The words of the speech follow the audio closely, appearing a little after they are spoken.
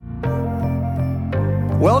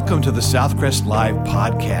Welcome to the Southcrest Live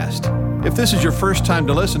podcast. If this is your first time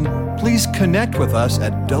to listen, please connect with us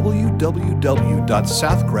at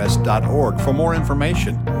www.southcrest.org for more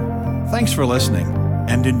information. Thanks for listening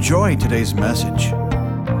and enjoy today's message.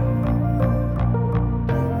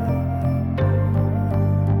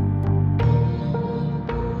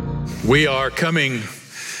 We are coming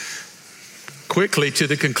quickly to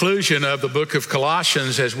the conclusion of the book of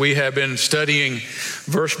Colossians as we have been studying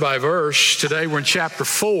verse by verse. Today we're in chapter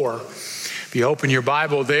 4. If you open your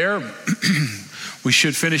Bible there, we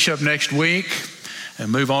should finish up next week and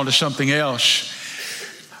move on to something else.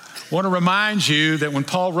 I want to remind you that when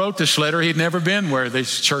Paul wrote this letter, he'd never been where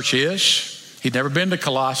this church is. He'd never been to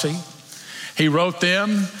Colossae. He wrote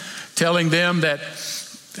them telling them that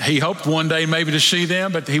he hoped one day maybe to see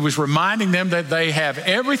them, but he was reminding them that they have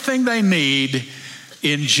everything they need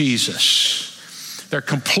in Jesus. They're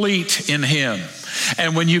complete in Him.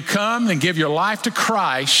 And when you come and give your life to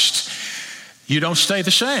Christ, you don't stay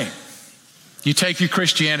the same. You take your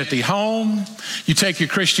Christianity home. You take your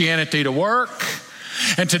Christianity to work.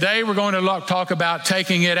 And today we're going to talk about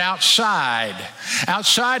taking it outside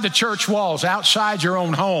the church walls, outside your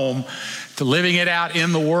own home, to living it out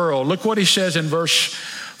in the world. Look what he says in verse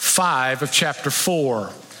 5 of chapter 4.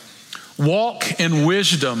 Walk in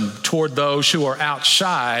wisdom toward those who are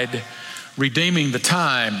outside, redeeming the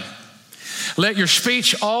time. Let your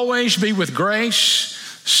speech always be with grace,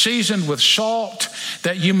 seasoned with salt,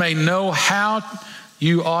 that you may know how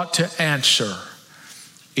you ought to answer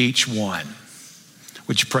each one.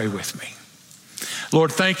 Would you pray with me?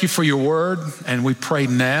 Lord, thank you for your word, and we pray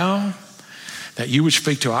now that you would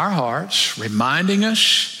speak to our hearts, reminding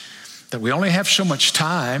us that we only have so much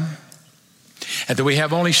time and that we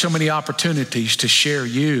have only so many opportunities to share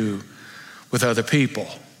you with other people.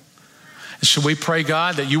 And so we pray,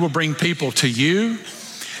 God, that you will bring people to you,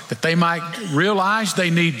 that they might realize they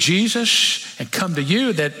need Jesus and come to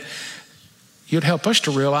you, that you'd help us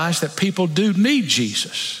to realize that people do need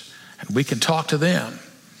Jesus and we can talk to them.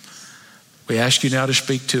 We ask you now to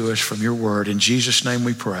speak to us from your word. In Jesus' name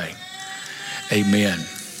we pray. Amen.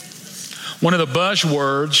 One of the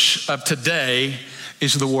buzzwords of today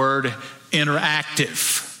is the word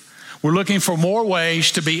interactive. We're looking for more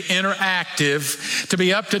ways to be interactive. To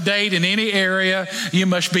be up to date in any area, you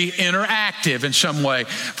must be interactive in some way.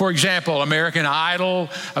 For example, American Idol,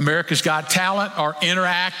 America's Got Talent are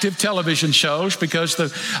interactive television shows because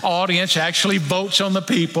the audience actually votes on the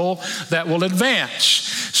people that will advance.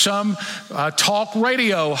 Some talk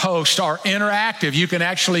radio hosts are interactive. You can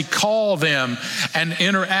actually call them and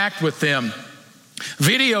interact with them.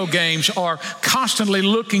 Video games are constantly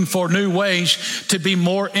looking for new ways to be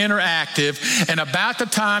more interactive. And about the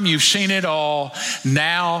time you've seen it all,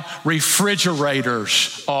 now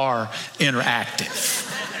refrigerators are interactive.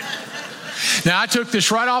 Now, I took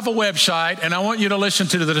this right off a website, and I want you to listen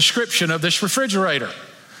to the description of this refrigerator.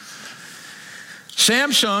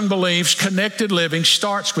 Samsung believes connected living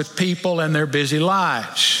starts with people and their busy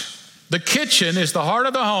lives. The kitchen is the heart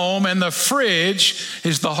of the home, and the fridge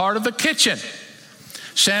is the heart of the kitchen.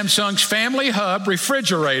 Samsung's Family Hub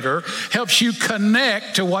refrigerator helps you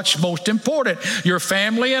connect to what's most important, your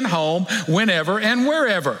family and home, whenever and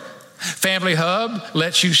wherever. Family Hub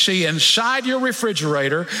lets you see inside your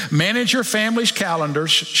refrigerator, manage your family's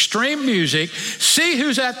calendars, stream music, see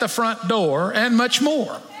who's at the front door, and much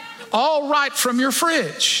more. All right from your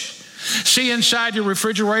fridge. See inside your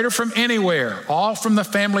refrigerator from anywhere, all from the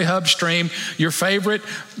Family Hub stream, your favorite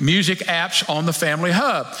music apps on the Family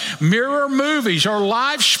Hub. Mirror movies or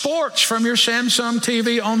live sports from your Samsung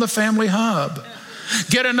TV on the Family Hub.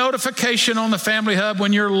 Get a notification on the Family Hub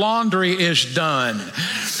when your laundry is done.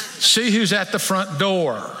 See who's at the front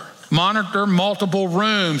door. Monitor multiple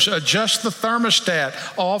rooms, adjust the thermostat,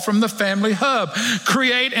 all from the Family Hub.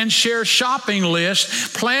 Create and share shopping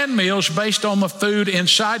lists, plan meals based on the food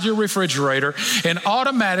inside your refrigerator, and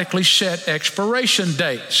automatically set expiration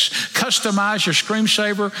dates. Customize your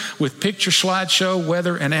screensaver with picture, slideshow,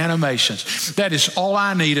 weather, and animations. That is all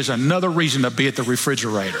I need is another reason to be at the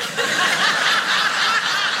refrigerator.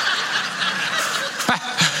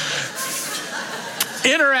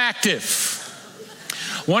 Interactive.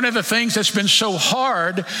 One of the things that's been so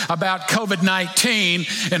hard about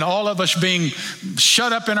COVID-19 and all of us being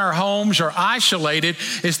shut up in our homes or isolated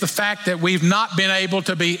is the fact that we've not been able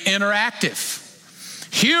to be interactive.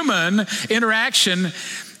 Human interaction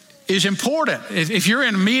is important. If you're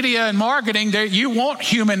in media and marketing, you want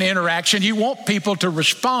human interaction. You want people to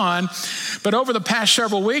respond. But over the past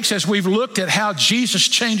several weeks, as we've looked at how Jesus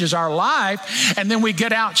changes our life, and then we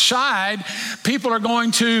get outside, people are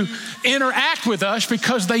going to interact with us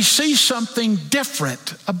because they see something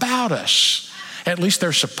different about us. At least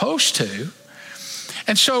they're supposed to.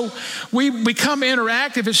 And so we become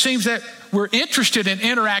interactive. It seems that we're interested in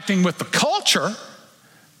interacting with the culture.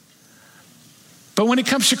 But when it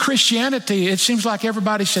comes to Christianity, it seems like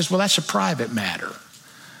everybody says, well, that's a private matter.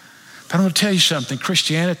 But I'm going to tell you something.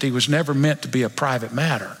 Christianity was never meant to be a private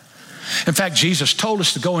matter. In fact, Jesus told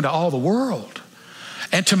us to go into all the world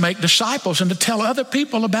and to make disciples and to tell other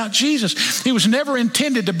people about Jesus. It was never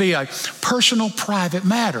intended to be a personal, private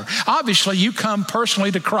matter. Obviously, you come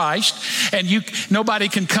personally to Christ, and nobody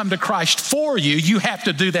can come to Christ for you. You have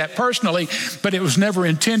to do that personally, but it was never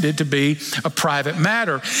intended to be a private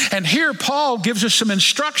matter. And here Paul gives us some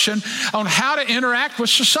instruction on how to interact with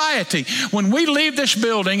society. When we leave this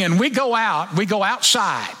building and we go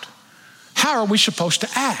outside, how are we supposed to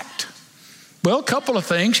act? Well, a couple of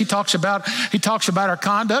things. He talks about our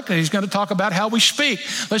conduct, and he's going to talk about how we speak.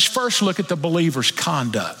 Let's first look at the believer's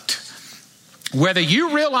conduct. Whether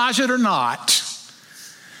you realize it or not,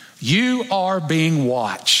 you are being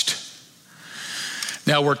watched.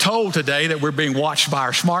 Now, we're told today that we're being watched by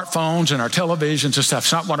our smartphones and our televisions and stuff.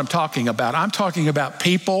 It's not what I'm talking about. I'm talking about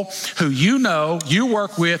people who you know, you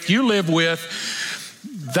work with, you live with.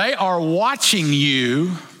 They are watching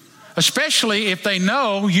you, especially if they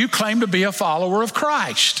know you claim to be a follower of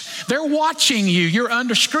Christ. They're watching you. You're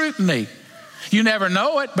under scrutiny. You never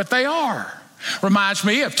know it, but they are. Reminds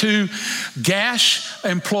me of two gas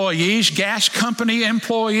company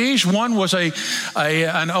employees. One was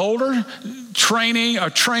an older supervisor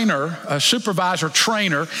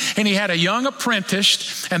trainer, and he had a young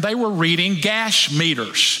apprentice, and they were reading gas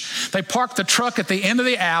meters. They parked the truck at the end of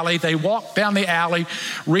the alley. They walked down the alley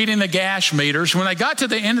reading the gas meters. When they got to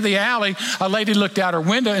the end of the alley, a lady looked out her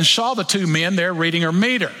window and saw the two men there reading her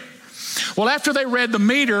meter. Well, after they read the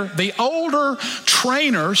meter, the older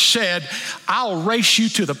trainer said, "I'll race you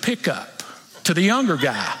to the pickup," to the younger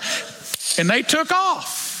guy. And they took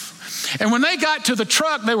off. And when they got to the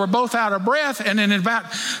truck, they were both out of breath. And then about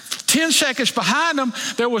 10 seconds behind them,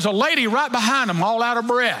 there was a lady right behind them, all out of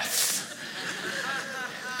breath.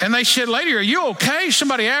 And they said, "Lady, are you okay?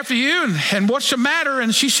 Somebody after you? And what's the matter?"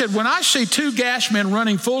 And she said, "When I see two gas men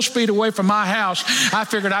running full speed away from my house, I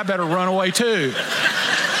figured I better run away too."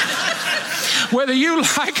 Whether you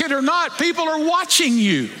like it or not, people are watching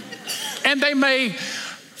you, and they may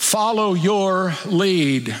follow your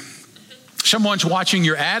lead. Someone's watching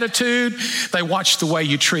your attitude. They watch the way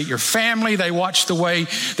you treat your family. They watch the way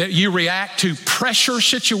that you react to pressure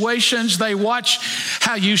situations. They watch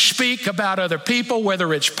how you speak about other people,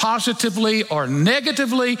 whether it's positively or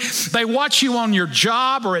negatively. They watch you on your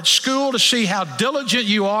job or at school to see how diligent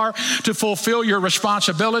you are to fulfill your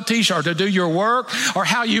responsibilities or to do your work, or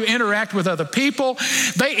how you interact with other people.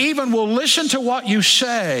 They even will listen to what you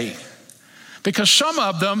say, because some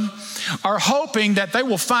of them are hoping that they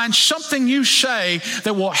will find something you say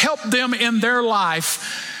that will help them in their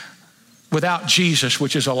life without Jesus,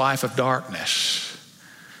 which is a life of darkness.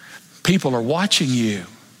 People are watching you.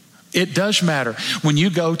 It does matter. When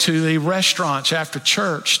you go to the restaurants after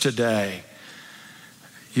church today,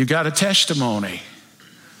 you got a testimony.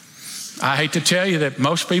 I hate to tell you that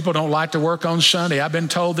most people don't like to work on Sunday. I've been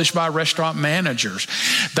told this by restaurant managers.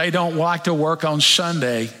 They don't like to work on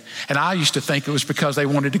Sunday. And I used to think it was because they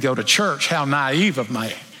wanted to go to church. How naive of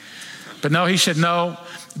me. But no, he said, no,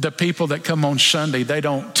 the people that come on Sunday, they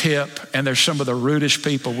don't tip, and they're some of the rudest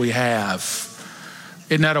people we have.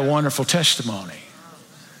 Isn't that a wonderful testimony?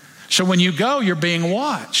 So when you go, you're being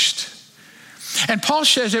watched. And Paul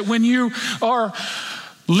says that when you are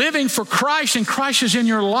living for Christ and Christ is in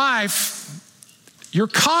your life, your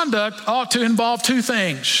conduct ought to involve two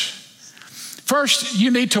things. First,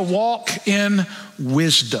 you need to walk in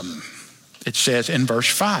wisdom. It says in verse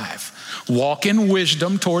 5, walk in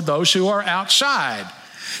wisdom toward those who are outside.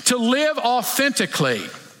 To live authentically.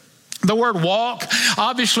 The word walk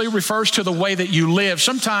obviously refers to the way that you live.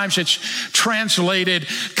 Sometimes it's translated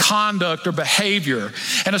conduct or behavior.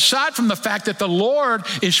 And aside from the fact that the Lord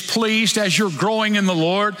is pleased as you're growing in the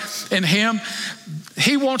Lord and Him,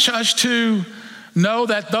 He wants us to know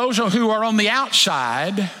that those who are on the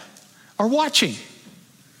outside are watching.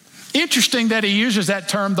 Interesting that He uses that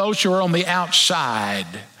term, those who are on the outside.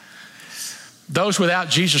 Those without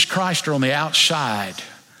Jesus Christ are on the outside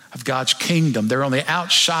of God's kingdom. They're on the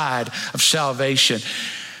outside of salvation.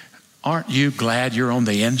 Aren't you glad you're on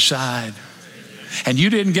the inside? And you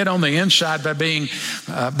didn't get on the inside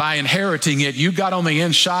by inheriting it. You got on the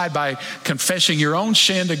inside by confessing your own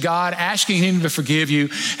sin to God, asking Him to forgive you,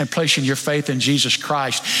 and placing your faith in Jesus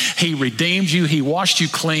Christ. He redeemed you. He washed you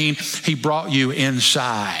clean. He brought you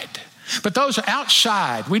inside. But those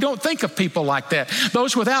outside, we don't think of people like that.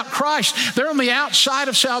 Those without Christ, they're on the outside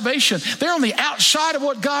of salvation. They're on the outside of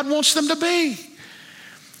what God wants them to be.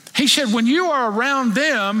 He said, when you are around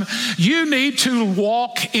them, you need to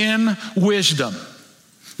walk in wisdom.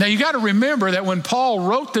 Now, you got to remember that when Paul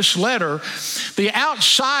wrote this letter, the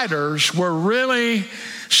outsiders were really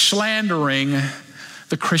slandering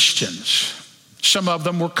the Christians. Some of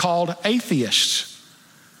them were called atheists.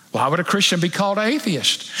 Why would a Christian be called an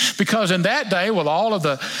atheist? Because in that day, with all of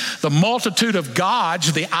the multitude of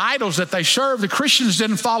gods, the idols that they served, the Christians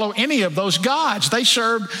didn't follow any of those gods. They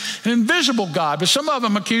served an invisible God. But some of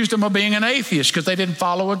them accused them of being an atheist because they didn't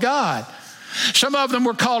follow a God. Some of them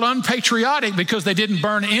were called unpatriotic because they didn't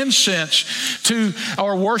burn incense to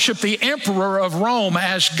or worship the emperor of Rome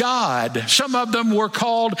as God. Some of them were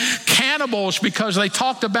called cannibals because they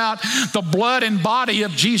talked about the blood and body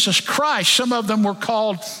of Jesus Christ. Some of them were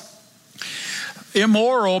called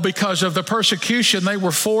immoral because of the persecution. They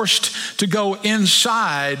were forced to go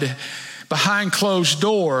inside behind closed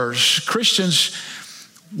doors. Christians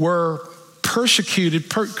were persecuted.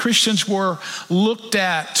 Christians were looked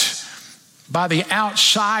at by the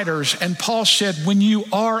outsiders. And Paul said, when you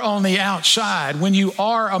are on the outside, when you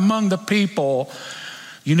are among the people,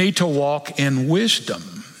 you need to walk in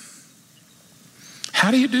wisdom.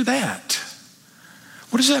 How do you do that?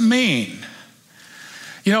 What does that mean?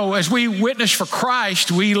 You know, as we witness for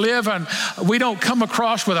Christ, we don't come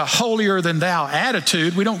across with a holier than thou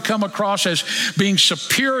attitude. We don't come across as being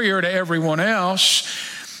superior to everyone else.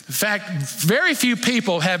 In fact, very few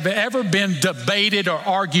people have ever been debated or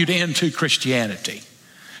argued into Christianity.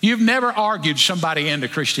 You've never argued somebody into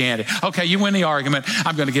Christianity. Okay, you win the argument,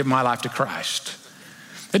 I'm going to give my life to Christ.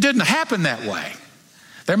 It didn't happen that way.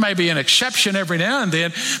 There may be an exception every now and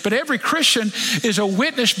then, but every Christian is a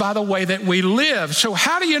witness by the way that we live. So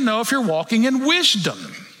how do you know if you're walking in wisdom?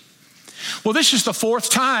 Well, this is the fourth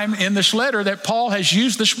time in this letter that Paul has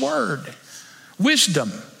used this word,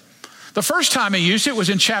 wisdom. The first time he used it was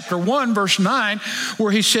in chapter 1, verse 9,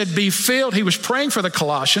 where he said, be filled. He was praying for the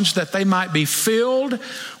Colossians that they might be filled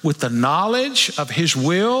with the knowledge of his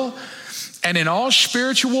will and in all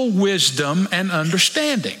spiritual wisdom and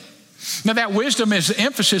understanding. Now that wisdom is the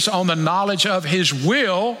emphasis on the knowledge of his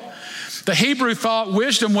will. The Hebrew thought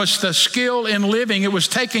wisdom was the skill in living. It was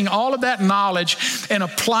taking all of that knowledge and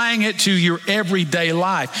applying it to your everyday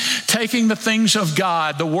life. Taking the things of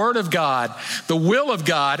God, the Word of God, the will of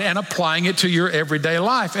God, and applying it to your everyday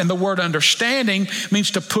life. And the word understanding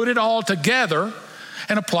means to put it all together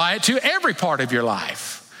and apply it to every part of your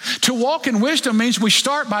life. To walk in wisdom means we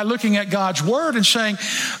start by looking at God's Word and saying,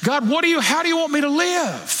 God, how do you want me to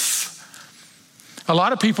live? A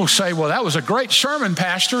lot of people say, well, that was a great sermon,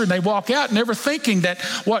 Pastor, and they walk out never thinking that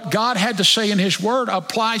what God had to say in his word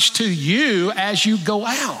applies to you as you go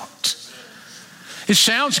out. It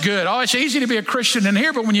sounds good. Oh, it's easy to be a Christian in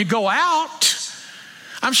here, but when you go out,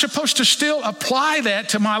 I'm supposed to still apply that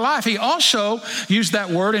to my life. He also used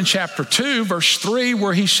that word in chapter 2, verse 3,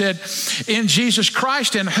 where he said, in Jesus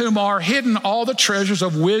Christ, in whom are hidden all the treasures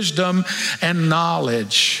of wisdom and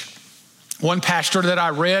knowledge. One pastor that I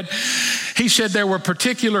read, he said there were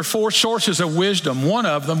particular 4 sources of wisdom. One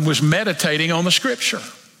of them was meditating on the scripture.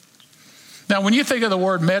 Now, when you think of the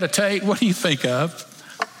word meditate, what do you think of?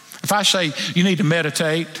 If I say you need to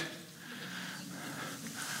meditate,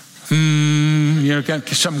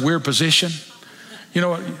 some weird position. You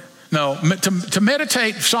know, no, to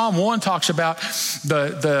meditate, Psalm 1 talks about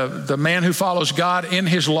the man who follows God in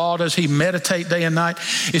his law. Does he meditate day and night?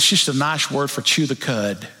 It's just a nice word for chew the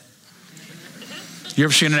cud. You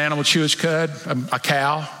ever seen an animal chew its cud? A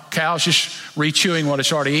cow? Cow's just re-chewing what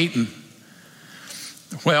it's already eaten.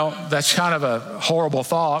 Well, that's kind of a horrible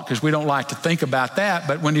thought because we don't like to think about that.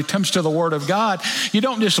 But when it comes to the Word of God, you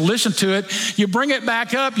don't just listen to it. You bring it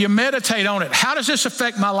back up. You meditate on it. How does this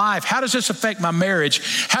affect my life? How does this affect my marriage?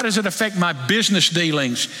 How does it affect my business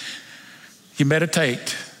dealings? You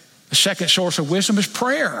meditate. The second source of wisdom is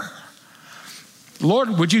prayer. Lord,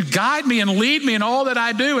 would you guide me and lead me in all that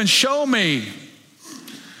I do and show me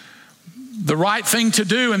the right thing to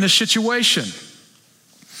do in this situation?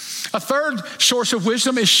 A third source of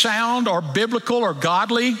wisdom is sound or biblical or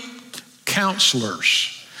godly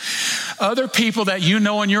counselors. Other people that you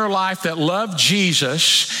know in your life that love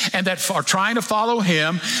Jesus and that are trying to follow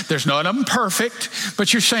him. There's none of them perfect,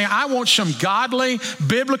 but you're saying, I want some godly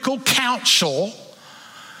biblical counsel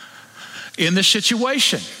in this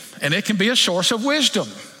situation. And it can be a source of wisdom.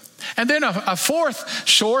 And then a fourth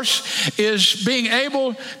source is being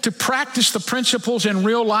able to practice the principles in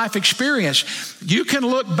real life experience. You can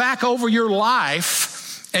look back over your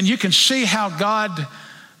life and you can see how God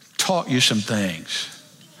taught you some things.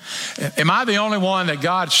 Am I the only one that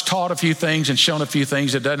God's taught a few things and shown a few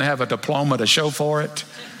things that doesn't have a diploma to show for it?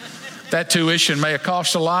 That tuition may have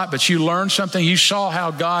cost a lot, but you learned something. You saw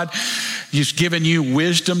how God has given you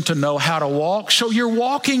wisdom to know how to walk. So you're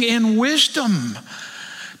walking in wisdom.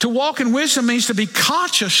 To walk in wisdom means to be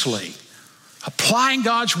consciously applying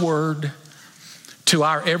God's word to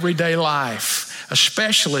our everyday life,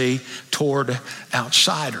 especially toward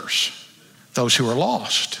outsiders, those who are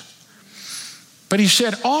lost. But he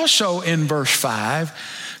said also in verse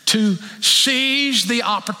 5 to seize the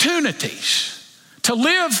opportunities, to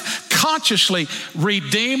live consciously,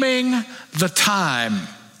 redeeming the time.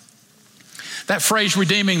 That phrase,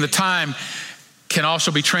 redeeming the time, can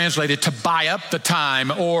also be translated to buy up the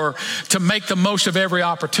time or to make the most of every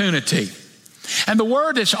opportunity. And the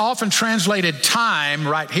word that's often translated time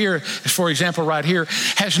right here, for example, right here,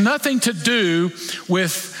 has nothing to do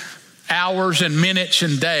with hours and minutes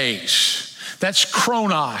and days. That's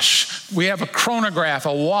chronos. We have a chronograph,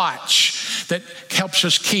 a watch that helps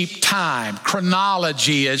us keep time.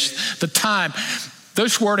 Chronology is the time.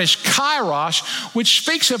 This word is kairos, which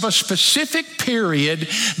speaks of a specific period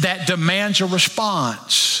that demands a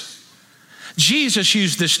response. Jesus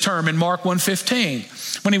used this term in Mark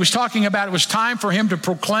 1:15. When he was talking about it was time for him to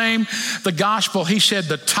proclaim the gospel, he said,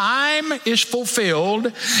 the time is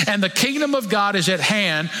fulfilled and the kingdom of God is at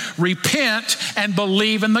hand. Repent and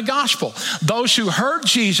believe in the gospel. Those who heard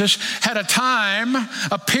Jesus had a time,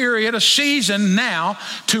 a period, a season now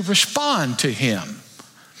to respond to him.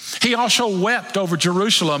 He also wept over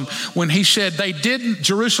Jerusalem when he said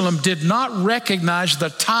Jerusalem did not recognize the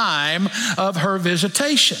time of her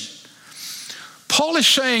visitation. Paul is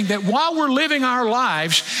saying that while we're living our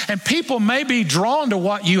lives and people may be drawn to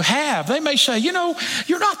what you have, they may say,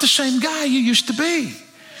 you're not the same guy you used to be.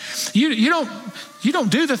 You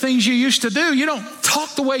don't do the things you used to do. You don't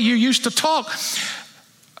talk the way you used to talk.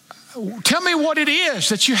 Tell me what it is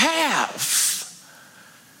that you have.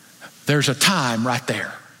 There's a time right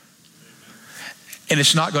there. And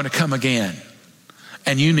it's not going to come again.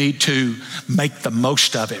 And you need to make the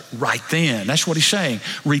most of it right then. That's what he's saying.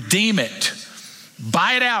 Redeem it.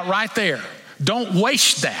 Buy it out right there. Don't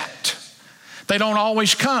waste that. They don't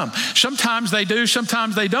always come. Sometimes they do,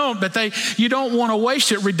 sometimes they don't, but you don't want to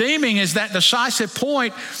waste it. Redeeming is that decisive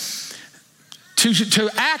point to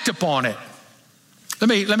act upon it.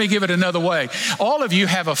 Let me give it another way. All of you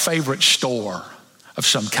have a favorite store of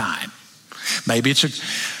some kind. Maybe it's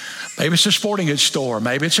a sporting goods store,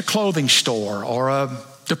 maybe it's a clothing store or a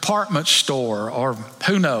department store or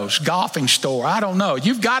who knows, golfing store. I don't know.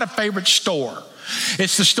 You've got a favorite store.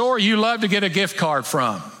 It's the store you love to get a gift card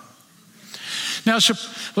from. Now,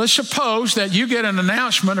 let's suppose that you get an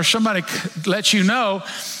announcement or somebody lets you know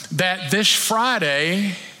that this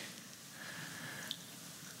Friday,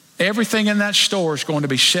 everything in that store is going to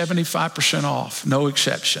be 75% off, no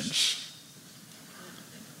exceptions.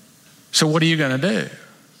 So what are you going to do?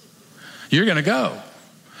 You're going to go.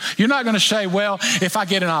 You're not going to say, well, if I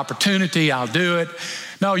get an opportunity, I'll do it.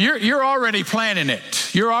 No, you're already planning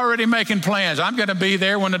it. You're already making plans. I'm going to be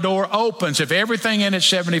there when the door opens if everything in it's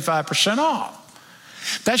 75% off.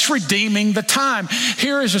 That's redeeming the time.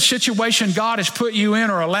 Here is a situation God has put you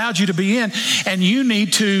in or allowed you to be in, and you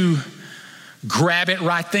need to grab it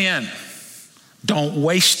right then. Don't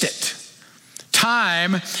waste it.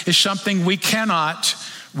 Time is something we cannot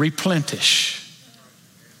replenish.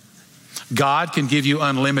 God can give you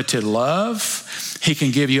unlimited love. He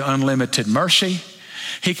can give you unlimited mercy.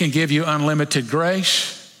 He can give you unlimited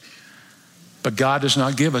grace. But God does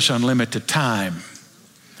not give us unlimited time.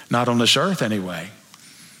 Not on this earth anyway.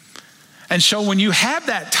 And so when you have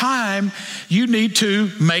that time, you need to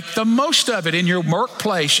make the most of it in your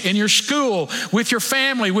workplace, in your school, with your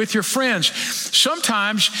family, with your friends.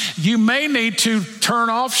 Sometimes you may need to turn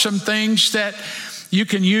off some things that you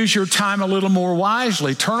can use your time a little more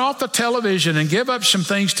wisely. Turn off the television and give up some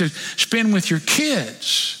things to spend with your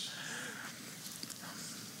kids.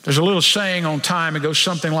 There's a little saying on time. It goes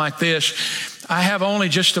something like this. I have only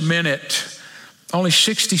just a minute. Only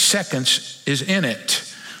 60 seconds is in it.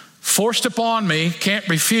 Forced upon me, can't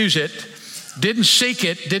refuse it. Didn't seek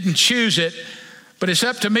it, didn't choose it. But it's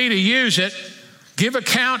up to me to use it. Give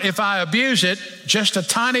account if I abuse it. Just a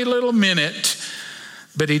tiny little minute.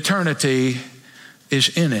 But eternity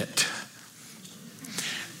is in it.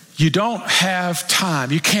 You don't have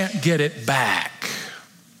time. You can't get it back.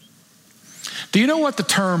 Do you know what the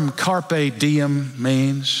term carpe diem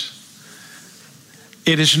means?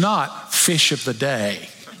 It is not fish of the day.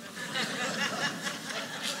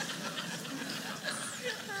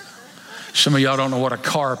 Some of y'all don't know what a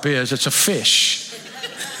carp is. It's a fish.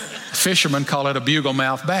 Fishermen call it a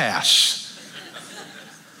bugle-mouth bass.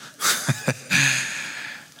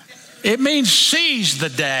 It means seize the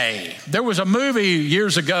day. There was a movie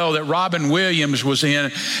years ago that Robin Williams was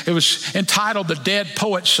in. It was entitled The Dead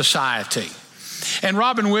Poets Society. And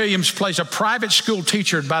Robin Williams plays a private school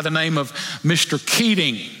teacher by the name of Mr.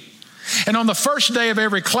 Keating. And on the first day of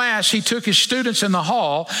every class, he took his students in the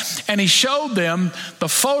hall and he showed them the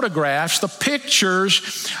photographs, the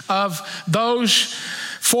pictures of those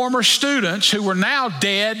former students who were now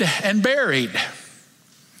dead and buried.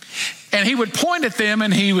 And he would point at them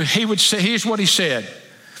and he would say, here's what he said: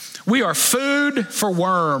 "We are food for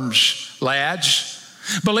worms, lads.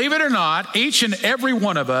 Believe it or not, each and every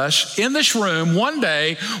one of us in this room one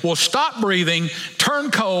day will stop breathing,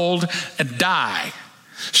 turn cold, and die.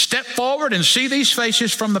 Step forward and see these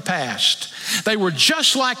faces from the past. They were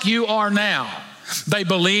just like you are now. They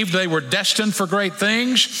believed they were destined for great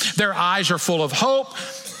things. Their eyes are full of hope.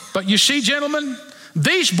 But you see, gentlemen,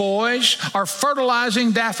 these boys are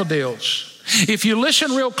fertilizing daffodils. If you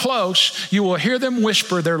listen real close, you will hear them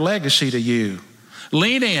whisper their legacy to you.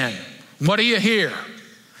 Lean in. What do you hear?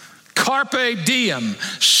 Carpe diem.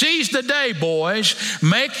 Seize the day, boys.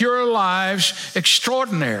 Make your lives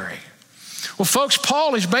extraordinary." Well, folks,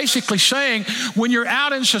 Paul is basically saying when you're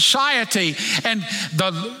out in society and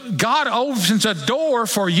God opens a door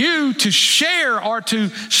for you to share or to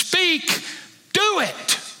speak, do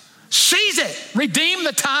it. Seize it. Redeem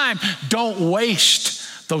the time. Don't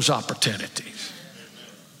waste those opportunities.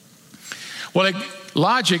 Well,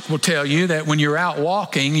 logic will tell you that when you're out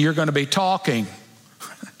walking, you're going to be talking.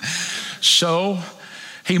 So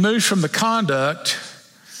he moves from the conduct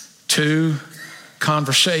to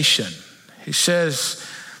conversation. He says,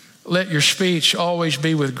 "Let your speech always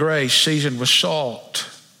be with grace, seasoned with salt."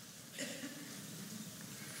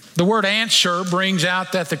 The word answer brings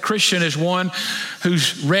out that the Christian is one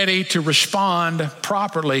who's ready to respond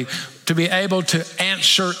properly, to be able to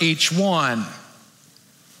answer each one.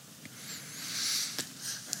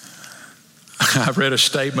 I read a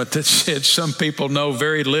statement that said some people know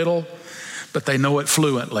very little, but they know it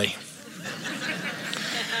fluently.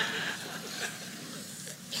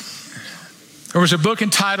 There was a book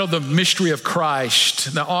entitled The Mystery of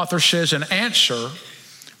Christ. The author says an answer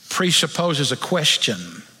presupposes a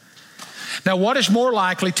question. Now, what is more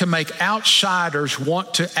likely to make outsiders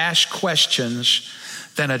want to ask questions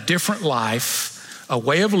than a different life, a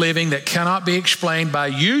way of living that cannot be explained by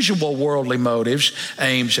usual worldly motives,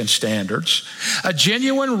 aims, and standards? A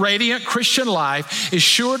genuine, radiant Christian life is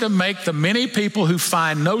sure to make the many people who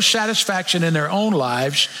find no satisfaction in their own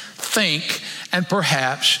lives think and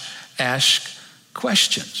perhaps ask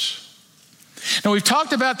questions. Now, we've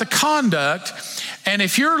talked about the conduct, and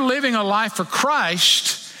if you're living a life for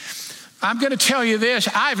Christ, I'm going to tell you this: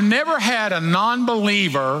 I've never had a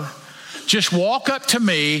non-believer just walk up to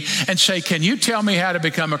me and say, "Can you tell me how to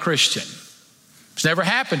become a Christian?" It's never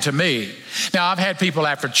happened to me. Now, I've had people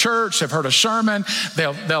after church, they've heard a sermon,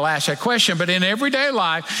 they'll ask that question, but in everyday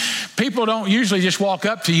life, people don't usually just walk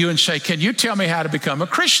up to you and say, "Can you tell me how to become a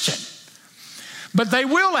Christian?" But they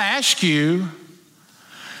will ask you,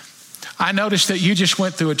 "I noticed that you just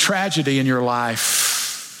went through a tragedy in your life,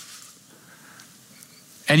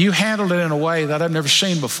 and you handled it in a way that I've never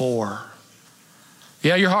seen before.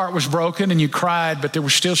 Yeah, your heart was broken and you cried, but there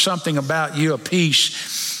was still something about you, a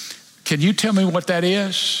peace. Can you tell me what that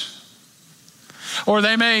is?" Or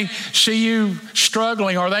they may see you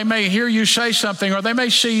struggling, or they may hear you say something, or they may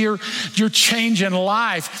see your change in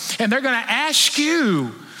life, and they're going to ask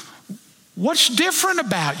you, "What's different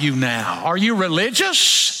about you now? Are you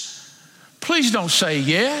religious?" Please don't say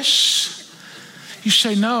yes. You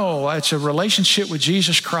say, "No, it's a relationship with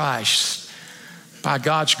Jesus Christ by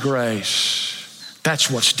God's grace. That's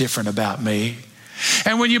what's different about me."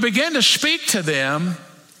 And when you begin to speak to them,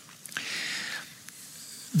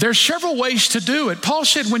 there's several ways to do it. Paul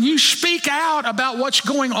said, when you speak out about what's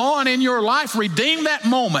going on in your life, redeem that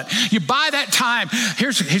moment. You buy that time.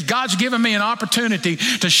 God's given me an opportunity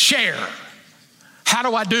to share. How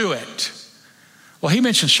do I do it? Well, he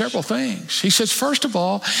mentioned several things. He says, first of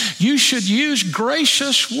all, you should use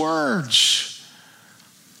gracious words.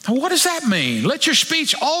 Now, what does that mean? Let your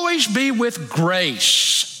speech always be with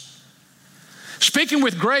grace. Speaking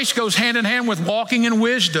with grace goes hand in hand with walking in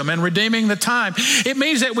wisdom and redeeming the time. It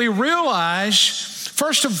means that we realize,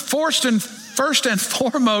 first and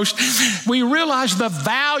foremost, we realize the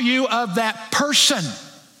value of that person.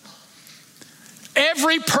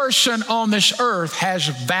 Every person on this earth has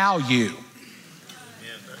value.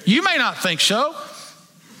 You may not think so.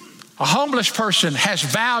 A homeless person has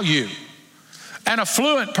value. An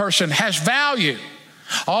affluent person has value.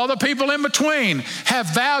 All the people in between have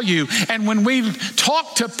value. And when we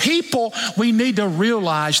talk to people, we need to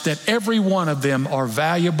realize that every one of them are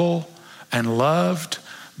valuable and loved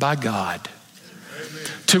by God.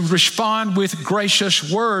 To respond with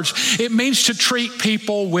gracious words. It means to treat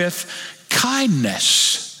people with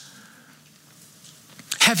kindness.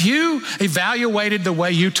 Have you evaluated the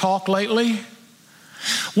way you talk lately?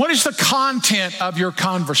 What is the content of your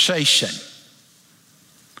conversation?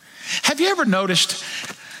 Have you ever noticed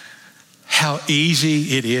how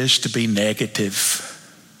easy it is to be negative?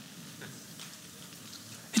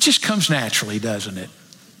 It just comes naturally, doesn't it?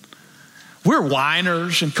 We're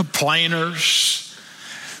whiners and complainers.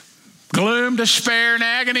 Gloom, despair, and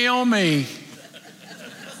agony on me.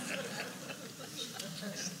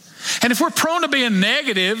 And if we're prone to being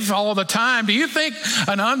negative all the time, do you think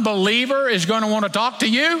an unbeliever is going to want to talk to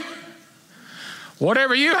you?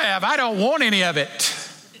 Whatever you have, I don't want any of it.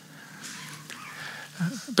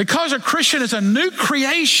 Because a Christian is a new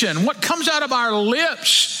creation, what comes out of our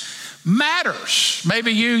lips matters.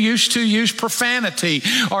 Maybe you used to use profanity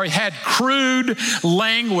or had crude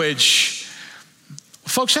language.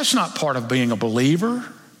 Folks, that's not part of being a believer.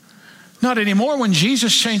 Not anymore. When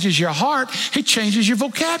Jesus changes your heart, He changes your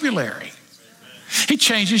vocabulary. He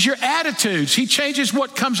changes your attitudes. He changes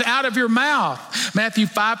what comes out of your mouth. Matthew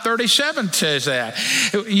 5:37 says that.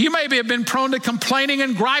 You maybe have been prone to complaining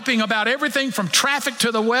and griping about everything from traffic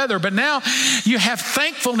to the weather, but now you have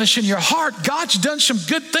thankfulness in your heart. God's done some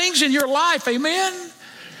good things in your life. Amen?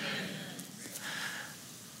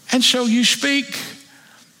 And so you speak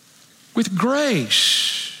with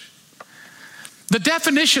grace. The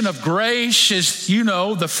definition of grace is,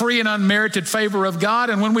 the free and unmerited favor of God.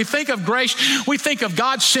 And when we think of grace, we think of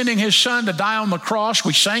God sending His Son to die on the cross.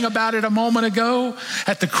 We sang about it a moment ago.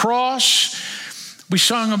 At the cross, we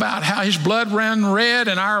sung about how His blood ran red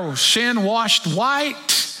and our sin washed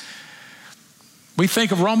white. We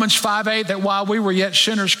think of Romans 5:8, that while we were yet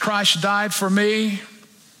sinners, Christ died for me.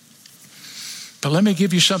 But let me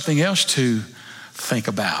give you something else to think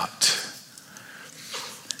about.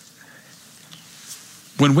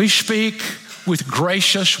 When we speak with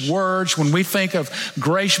gracious words, when we think of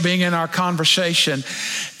grace being in our conversation,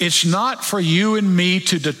 it's not for you and me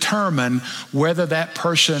to determine whether that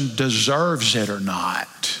person deserves it or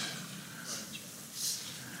not.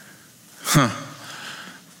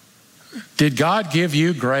 Did God give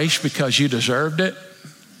you grace because you deserved it?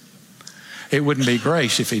 It wouldn't be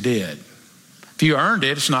grace if He did. If you earned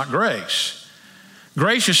it, it's not grace.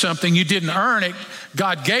 Grace is something you didn't earn it.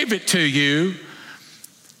 God gave it to you.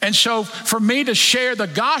 And so for me to share the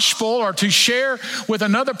gospel or to share with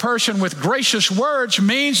another person with gracious words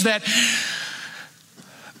means that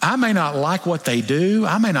I may not like what they do.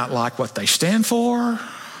 I may not like what they stand for.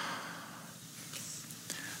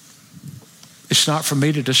 It's not for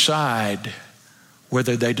me to decide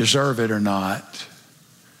whether they deserve it or not.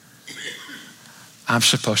 I'm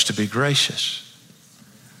supposed to be gracious.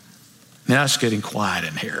 Now it's getting quiet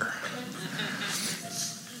in here.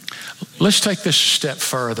 Let's take this a step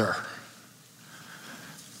further.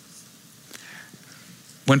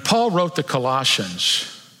 When Paul wrote the Colossians,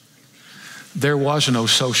 there was no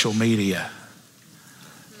social media.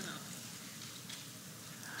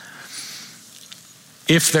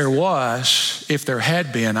 If there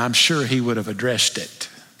had been, I'm sure he would have addressed it.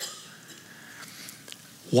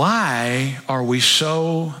 Why are we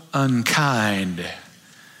so unkind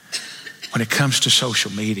when it comes to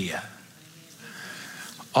social media?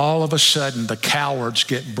 All of a sudden, the cowards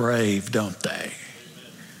get brave, don't they?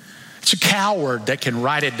 It's a coward that can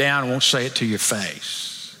write it down and won't say it to your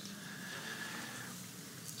face.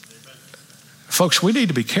 Folks, we need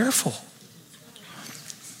to be careful.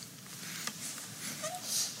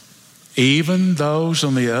 Even those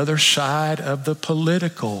on the other side of the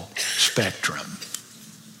political spectrum.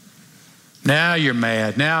 Now you're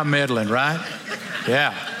mad. Now I'm meddling, right?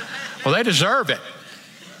 Yeah. Well, they deserve it.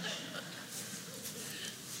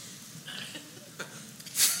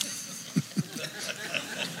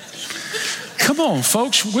 Come on,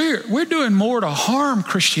 folks, we're doing more to harm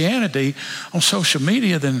Christianity on social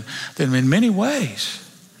media than in many ways.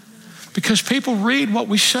 Because people read what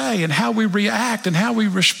we say and how we react and how we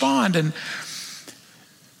respond. And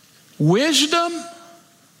wisdom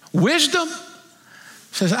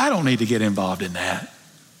says, I don't need to get involved in that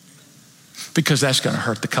because that's going to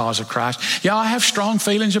hurt the cause of Christ. Yeah, I have strong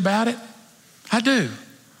feelings about it. I do.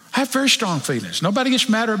 I have very strong feelings. Nobody gets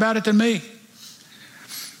madder about it than me.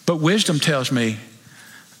 But wisdom tells me,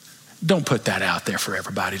 don't put that out there for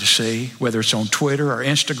everybody to see, whether it's on Twitter or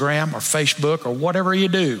Instagram or Facebook or whatever you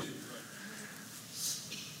do.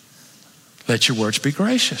 Let your words be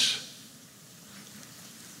gracious.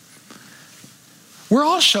 We're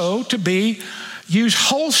also to be use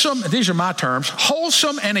wholesome, these are my terms,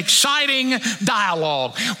 wholesome and exciting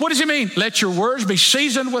dialogue. What does it mean? Let your words be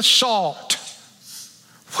seasoned with salt.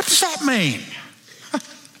 What does that mean?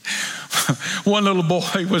 One little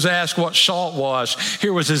boy was asked what salt was.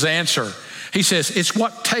 Here was his answer. He says, it's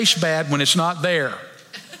what tastes bad when it's not there.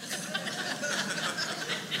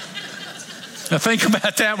 Now think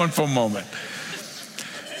about that one for a moment.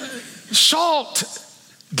 Salt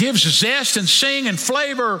gives zest and sing and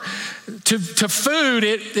flavor to food.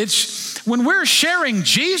 It's when we're sharing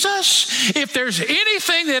Jesus, if there's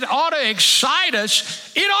anything that ought to excite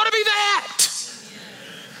us, it ought to be that.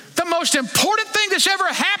 The most important thing that's ever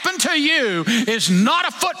happened to you is not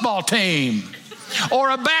a football team or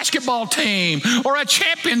a basketball team or a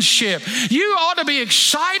championship. You ought to be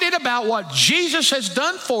excited about what Jesus has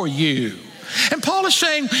done for you. And Paul is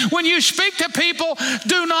saying, when you speak to people,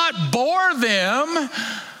 do not bore them.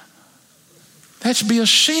 That's be a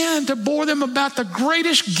sin to bore them about the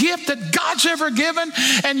greatest gift that God's ever given.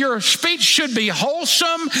 And your speech should be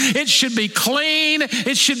wholesome. It should be clean.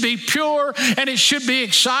 It should be pure. And it should be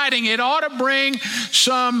exciting. It ought to bring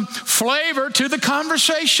some flavor to the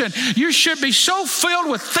conversation. You should be so filled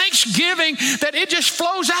with thanksgiving that it just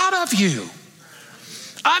flows out of you.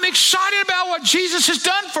 I'm excited about what Jesus has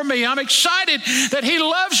done for me. I'm excited that he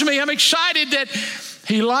loves me. I'm excited that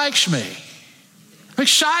he likes me. I'm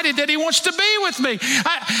excited that he wants to be with me.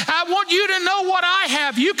 I want you to know what I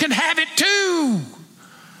have. You can have it too.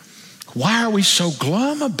 Why are we so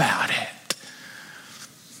glum about it?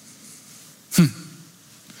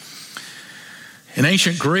 In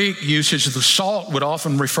ancient Greek usage, the salt would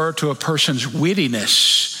often refer to a person's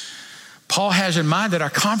wittiness. Paul has in mind that our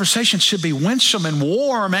conversation should be winsome and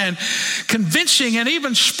warm and convincing and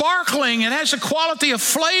even sparkling and has a quality of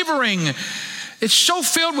flavoring. It's so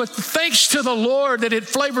filled with thanks to the Lord that it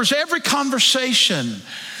flavors every conversation.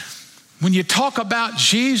 When you talk about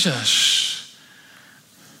Jesus,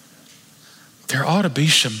 there ought to be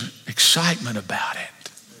some excitement about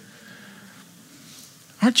it.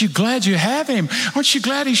 Aren't you glad you have him? Aren't you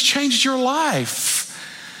glad he's changed your life?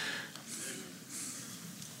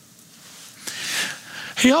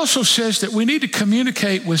 He also says that we need to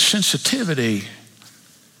communicate with sensitivity.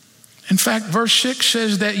 In fact, verse 6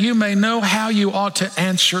 says that you may know how you ought to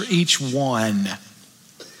answer each one.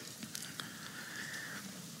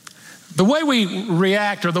 The way we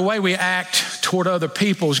react or the way we act toward other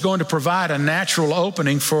people is going to provide a natural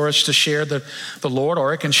opening for us to share the Lord,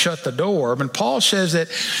 or it can shut the door. But Paul says that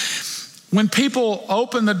when people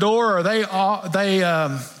open the door or they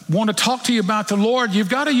want to talk to you about the Lord, you've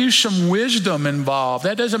got to use some wisdom involved.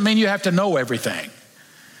 That doesn't mean you have to know everything.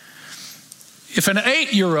 If an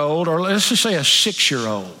 8-year-old, or let's just say a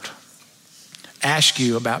 6-year-old, ask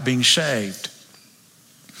you about being saved,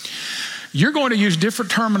 you're going to use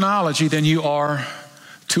different terminology than you are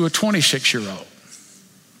to a 26-year-old.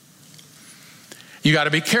 You got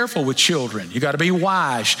to be careful with children. You got to be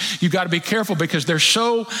wise. You got to be careful because they're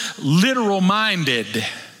so literal-minded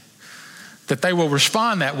that they will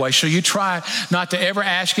respond that way. So you try not to ever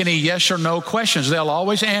ask any yes or no questions. They'll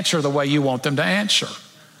always answer the way you want them to answer.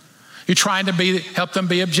 You're trying to help them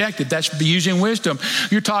be objective. That's using wisdom.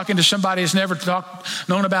 You're talking to somebody who's never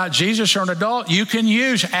known about Jesus or an adult. You can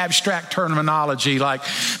use abstract terminology like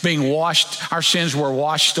being washed, our sins were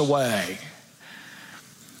washed away.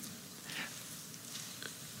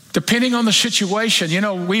 Depending on the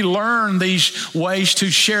situation, we learn these ways to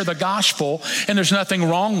share the gospel, and there's nothing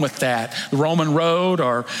wrong with that. The Roman road,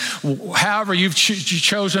 or however you've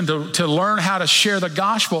chosen to learn how to share the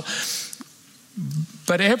gospel.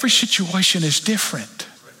 But every situation is different.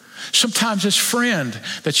 Sometimes it's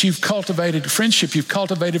friendship you've cultivated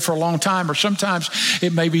for a long time, or sometimes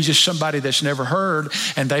it may be just somebody that's never heard,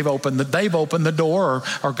 and they've opened the door,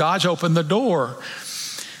 or God's opened the door.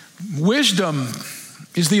 Wisdom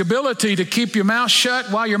is the ability to keep your mouth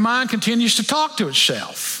shut while your mind continues to talk to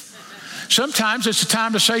itself. Sometimes it's the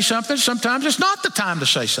time to say something, sometimes it's not the time to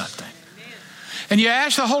say something. And you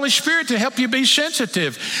ask the Holy Spirit to help you be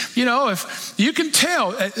sensitive. If you can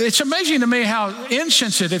tell, it's amazing to me how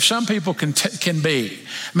insensitive some people can be.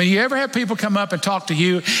 I mean, you ever have people come up and talk to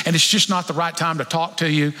you and it's just not the right time to talk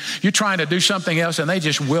to you? You're trying to do something else and they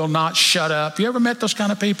just will not shut up. You ever met those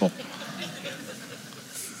kind of people?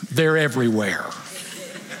 They're everywhere.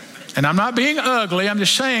 And I'm not being ugly. I'm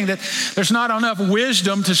just saying that there's not enough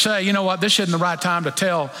wisdom to say, you know what, this isn't the right time to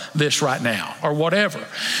tell this right now, or whatever.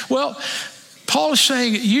 Well, Paul is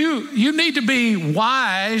saying you need to be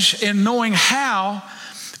wise in knowing how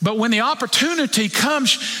But when the opportunity comes,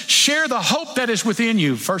 share the hope that is within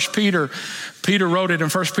you. Peter wrote it in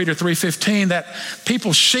 1 Peter 3:15 that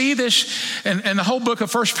people see this, and the whole book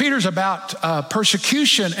of 1 Peter is about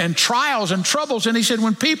persecution and trials and troubles. And he said,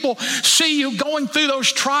 when people see you going through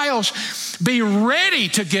those trials, be ready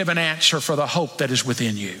to give an answer for the hope that is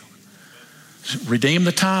within you. Redeem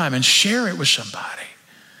the time and share it with somebody.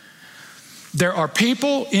 There are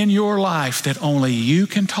people in your life that only you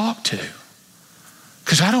can talk to,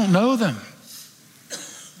 because I don't know them.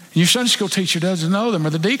 Your Sunday school teacher doesn't know them, or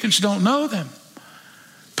the deacons don't know them.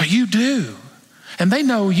 But you do. And they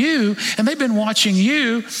know you, and they've been watching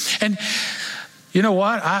you. And you know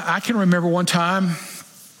what? I can remember one time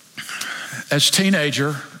as a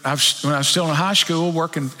teenager, when I was still in high school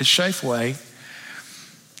working at Safeway,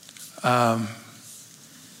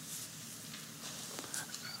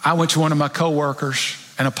 I went to one of my coworkers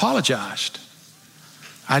and apologized.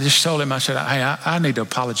 I just told him, I said, hey, I need to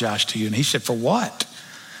apologize to you. And he said, for what?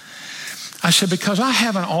 I said, because I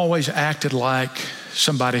haven't always acted like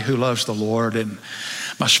somebody who loves the Lord, and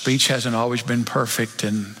my speech hasn't always been perfect.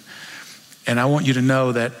 And I want you to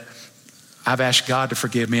know that I've asked God to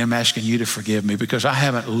forgive me. I'm asking you to forgive me because I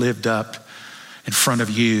haven't lived up in front of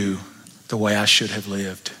you the way I should have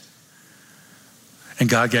lived. And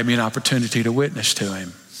God gave me an opportunity to witness to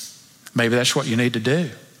him. Maybe that's what you need to do.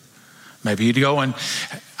 Maybe you'd go, and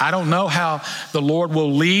I don't know how the Lord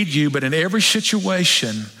will lead you, but in every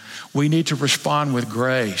situation, we need to respond with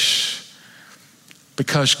grace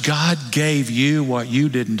because God gave you what you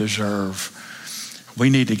didn't deserve. We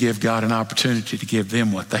need to give God an opportunity to give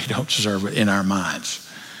them what they don't deserve in our minds.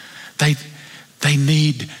 They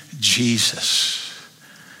need Jesus.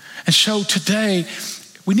 And so today,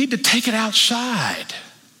 we need to take it outside.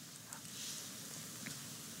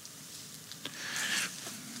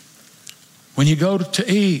 When you go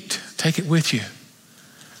to eat, take it with you.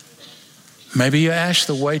 Maybe you ask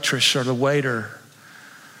the waitress or the waiter,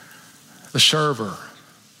 the server,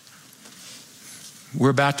 we're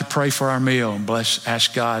about to pray for our meal and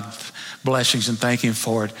ask God blessings and thank him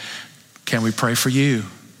for it. Can we pray for you?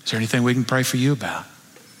 Is there anything we can pray for you about?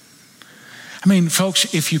 I mean,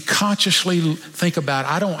 folks, if you consciously think about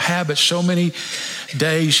it, I don't have but so many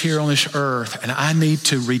days here on this earth, and I need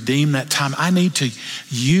to redeem that time. I need to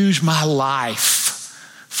use my life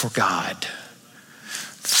for God.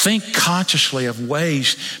 Think consciously of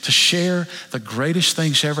ways to share the greatest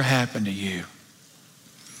things ever happened to you.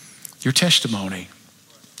 Your testimony.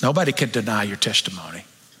 Nobody can deny your testimony.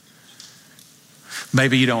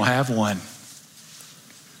 Maybe you don't have one.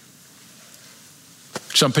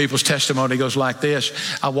 Some people's testimony goes like this.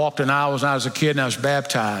 I walked an aisle when I was a kid and I was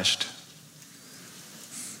baptized.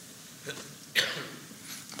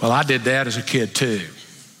 Well, I did that as a kid too.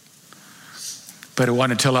 But it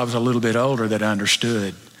wasn't until I was a little bit older that I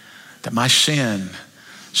understood that my sin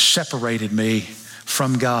separated me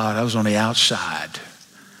from God. I was on the outside.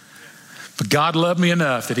 But God loved me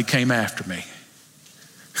enough that he came after me.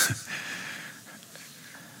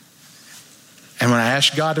 And when I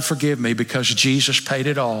asked God to forgive me because Jesus paid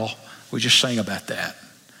it all, we just sang about that.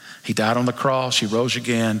 He died on the cross, he rose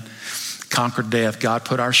again, conquered death. God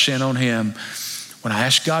put our sin on him. When I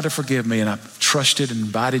asked God to forgive me and I trusted and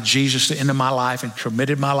invited Jesus into my life and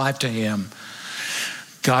committed my life to him,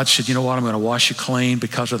 God said, you know what, I'm going to wash you clean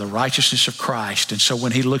because of the righteousness of Christ. And so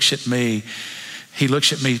when he looks at me, he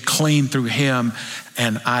looks at me clean through him,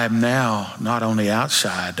 and I am now not on the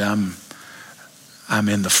outside, I'm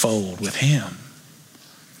in the fold with him.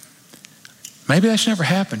 Maybe that's never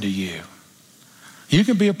happened to you. You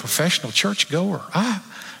can be a professional church goer.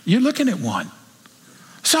 You're looking at one.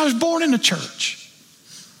 So I was born in the church.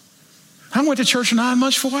 I went to church 9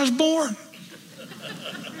 months before I was born.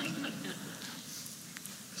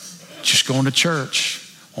 Just going to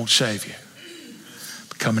church won't save you.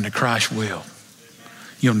 But coming to Christ will.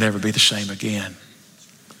 You'll never be the same again.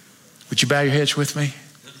 Would you bow your heads with me?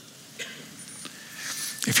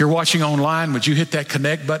 If you're watching online, would you hit that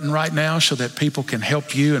connect button right now so that people can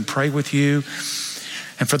help you and pray with you?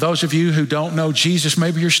 And for those of you who don't know Jesus,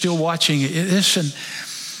 maybe you're still watching. Listen,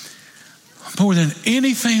 more than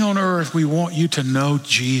anything on earth, we want you to know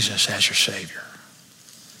Jesus as your Savior.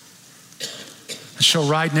 And so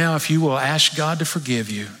right now, if you will ask God to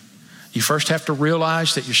forgive you, you first have to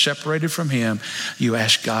realize that you're separated from him. You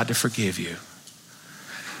ask God to forgive you.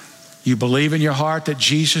 You believe in your heart that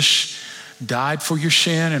Jesus died for your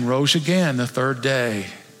sin and rose again the third day.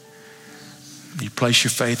 You place your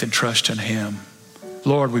faith and trust in him.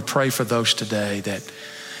 Lord, we pray for those today that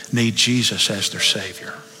need Jesus as their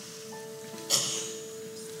Savior.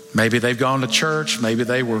 Maybe they've gone to church. Maybe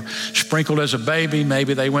they were sprinkled as a baby.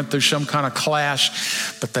 Maybe they went through some kind of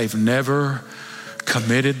class, but they've never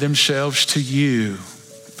committed themselves to you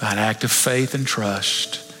by an act of faith and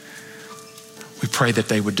trust. We pray that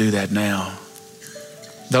they would do that now.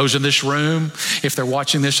 Those in this room, if they're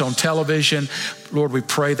watching this on television, Lord, we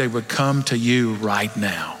pray they would come to you right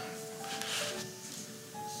now.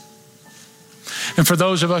 And for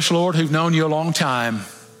those of us, Lord, who've known you a long time,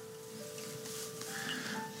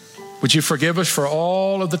 would you forgive us for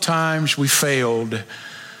all of the times we failed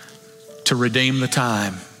to redeem the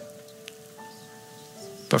time?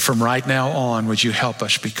 But from right now on, would you help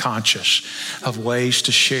us be conscious of ways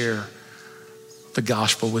to share the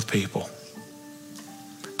gospel with people?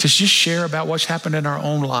 To just share about what's happened in our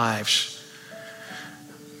own lives,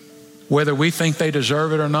 whether we think they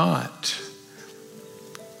deserve it or not.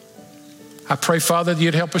 I pray, Father, that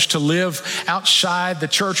you'd help us to live outside the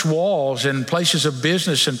church walls and places of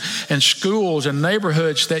business and schools and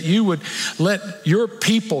neighborhoods, that you would let your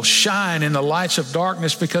people shine in the lights of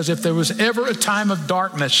darkness, because if there was ever a time of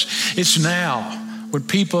darkness, it's now, when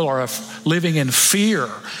people are living in fear.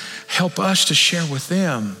 Help us to share with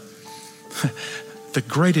them the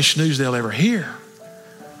greatest news they'll ever hear.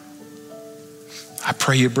 I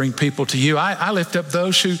pray you bring people to you. I lift up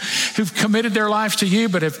those who've committed their lives to you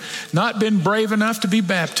but have not been brave enough to be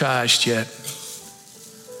baptized yet.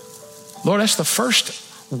 Lord, that's the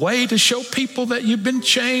first way to show people that you've been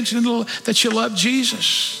changed and that you love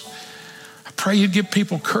Jesus. I pray you'd give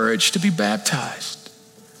people courage to be baptized.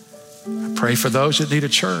 I pray for those that need a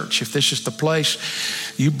church. If this is the place,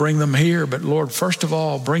 you bring them here. But Lord, first of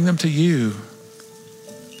all, bring them to you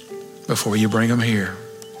before you bring them here.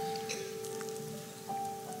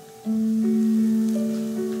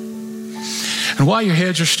 And while your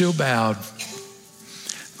heads are still bowed,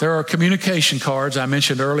 there are communication cards I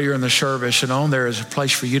mentioned earlier in the service, and on there is a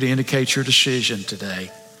place for you to indicate your decision today.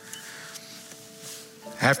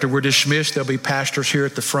 After we're dismissed, there'll be pastors here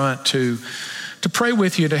at the front to pray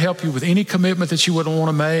with you, to help you with any commitment that you wouldn't want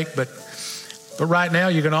to make. But right now,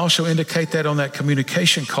 you can also indicate that on that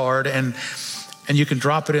communication card, and you can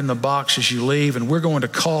drop it in the box as you leave, and we're going to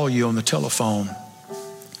call you on the telephone.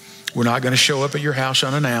 We're not going to show up at your house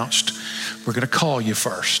unannounced. We're going to call you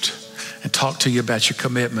first and talk to you about your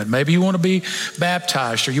commitment. Maybe you want to be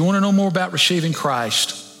baptized, or you want to know more about receiving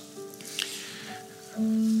Christ.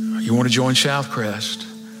 You want to join Southcrest.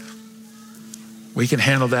 We can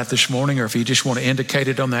handle that this morning, or if you just want to indicate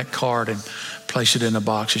it on that card and place it in the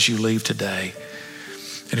box as you leave today.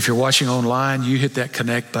 And if you're watching online, you hit that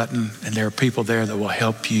connect button, and there are people there that will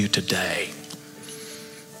help you today.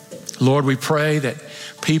 Lord, we pray that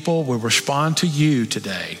people will respond to you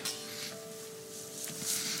today,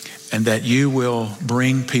 and that you will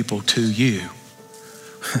bring people to you.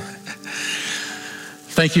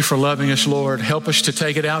 Thank you for loving us, Lord. Help us to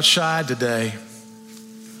take it outside today.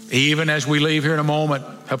 Even as we leave here in a moment,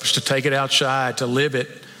 help us to take it outside, to live it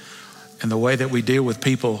in the way that we deal with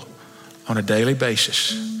people on a daily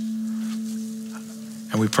basis.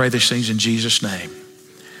 And we pray these things in Jesus' name.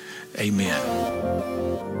 Amen.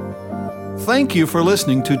 Thank you for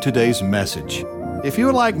listening to today's message. If you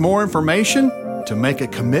would like more information, to make a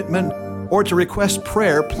commitment, or to request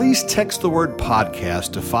prayer, please text the word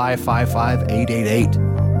podcast to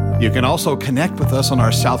 555-888. You can also connect with us on our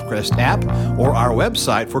Southcrest app or our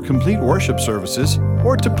website for complete worship services,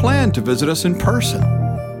 or to plan to visit us in person.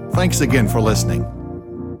 Thanks again for listening.